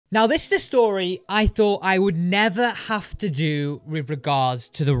Now, this is a story I thought I would never have to do with regards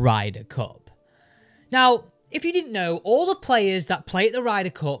to the Ryder Cup. Now, if you didn't know, all the players that play at the Ryder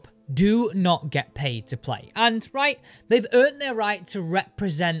Cup do not get paid to play. And, right, they've earned their right to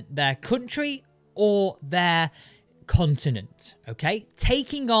represent their country or their continent, okay?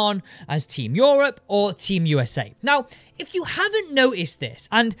 Taking on as Team Europe or Team USA. Now, if you haven't noticed this,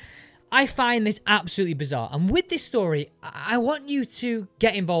 and I find this absolutely bizarre, and with this story, I want you to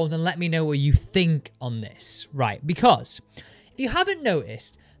get involved and let me know what you think on this, right? Because if you haven't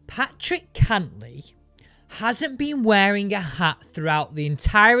noticed, Patrick Cantlay hasn't been wearing a hat throughout the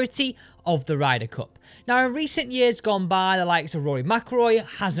entirety of the Ryder Cup. Now, in recent years gone by, the likes of Rory McIlroy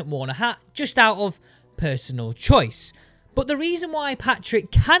hasn't worn a hat just out of personal choice. But the reason why Patrick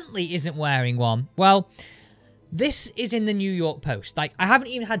Cantlay isn't wearing one, well, this is in the New York Post. Like, I haven't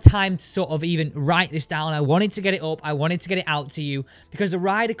even had time to sort of even write this down. I wanted to get it up. I wanted to get it out to you because the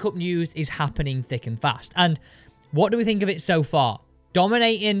Ryder Cup news is happening thick and fast. And what do we think of it so far?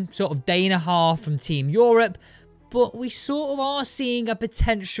 Dominating sort of day and a half from Team Europe, but we sort of are seeing a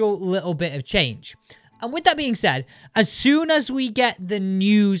potential little bit of change. And with that being said, as soon as we get the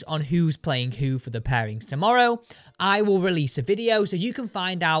news on who's playing who for the pairings tomorrow, I will release a video so you can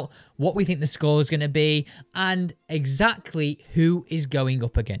find out what we think the score is going to be and exactly who is going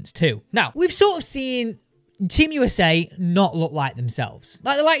up against who. Now, we've sort of seen Team USA not look like themselves.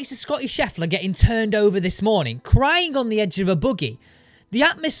 Like the likes of Scotty Scheffler getting turned over this morning, crying on the edge of a buggy. The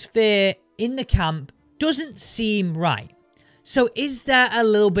atmosphere in the camp doesn't seem right. So is there a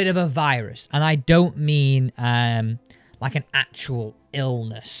little bit of a virus? And I don't mean like an actual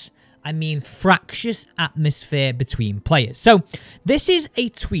illness. I mean fractious atmosphere between players. So this is a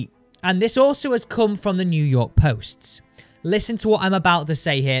tweet, and this also has come from the New York Post. Listen to what I'm about to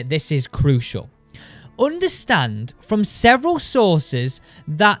say here. This is crucial. Understand from several sources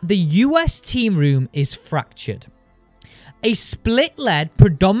that the US team room is fractured. A split led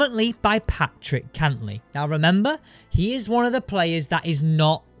predominantly by Patrick Cantlay. Now remember, he is one of the players that is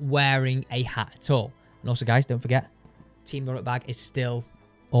not wearing a hat at all. And also guys, don't forget, Team Europe bag is still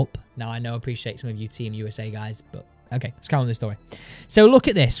up. Now I know I appreciate some of you Team USA guys, but okay, let's carry on with the story. So look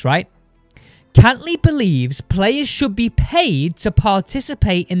at this, right? Cantlay believes players should be paid to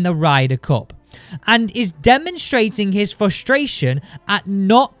participate in the Ryder Cup, and is demonstrating his frustration at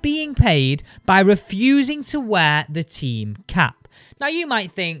not being paid by refusing to wear the team cap. Now, you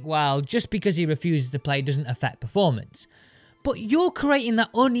might think, well, just because he refuses to play doesn't affect performance. But you're creating that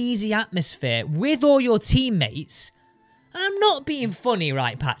uneasy atmosphere with all your teammates. And I'm not being funny,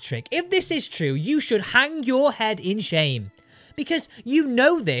 right, Patrick? If this is true, you should hang your head in shame. Because you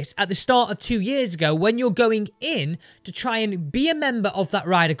know this at the start of 2 years ago when you're going in to try and be a member of that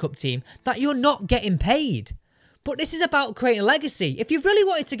Ryder Cup team that you're not getting paid. But this is about creating a legacy. If you really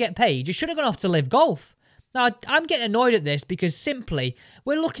wanted to get paid, you should have gone off to live golf. Now, I'm getting annoyed at this because simply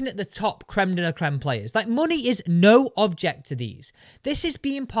we're looking at the top creme de la creme players. Like, money is no object to these. This is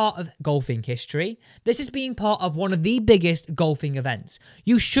being part of golfing history. This is being part of one of the biggest golfing events.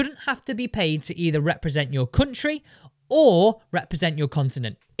 You shouldn't have to be paid to either represent your country or represent your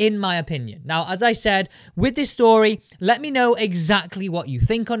continent, in my opinion. Now, as I said, with this story, let me know exactly what you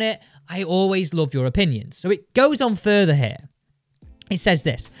think on it. I always love your opinions. So it goes on further here. It says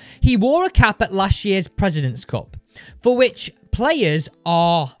this: he wore a cap at last year's President's Cup, for which players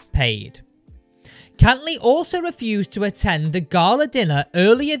are paid. Cantlay also refused to attend the gala dinner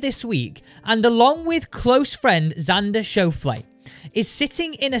earlier this week, and along with close friend Xander Schauffele, is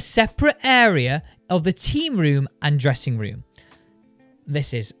sitting in a separate area of the team room and dressing room.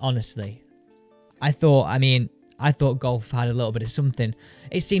 This is, honestly, I thought golf had a little bit of something.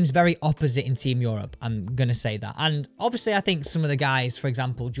 It seems very opposite in Team Europe, I'm going to say that. And obviously, I think some of the guys, for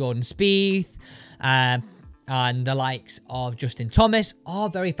example, Jordan Spieth and the likes of Justin Thomas are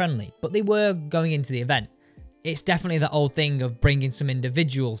very friendly, but they were going into the event. It's definitely the old thing of bringing some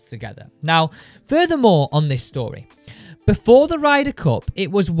individuals together. Now, furthermore on this story, before the Ryder Cup,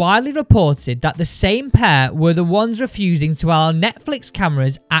 it was widely reported that the same pair were the ones refusing to allow Netflix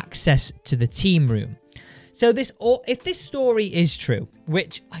cameras access to the team room. So if this story is true,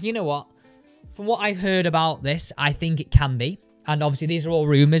 which, you know what, from what I've heard about this, I think it can be. And obviously, these are all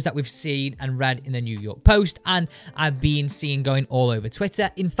rumours that we've seen and read in the New York Post, and I've been seeing going all over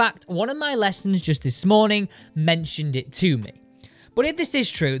Twitter. In fact, one of my lessons just this morning mentioned it to me. But if this is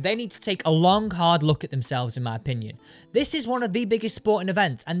true, they need to take a long, hard look at themselves, in my opinion. This is one of the biggest sporting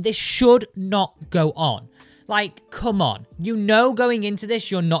events, and this should not go on. Like, come on. You know going into this,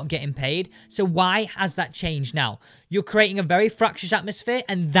 you're not getting paid. So why has that changed now? You're creating a very fractious atmosphere,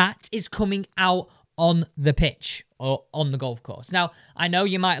 and that is coming out on the pitch or on the golf course. Now, I know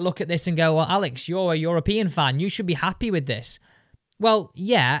you might look at this and go, well, Alex, you're a European fan. You should be happy with this. Well,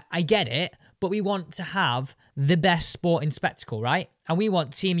 yeah, I get it, but we want to have the best sporting spectacle, right? And we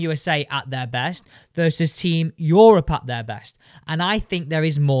want Team USA at their best versus Team Europe at their best. And I think there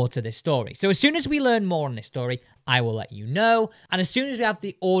is more to this story. So as soon as we learn more on this story, I will let you know. And as soon as we have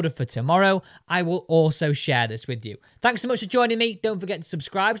the order for tomorrow, I will also share this with you. Thanks so much for joining me. Don't forget to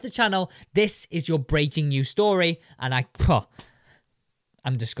subscribe to the channel. This is your breaking news story. And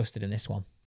I'm disgusted in this one.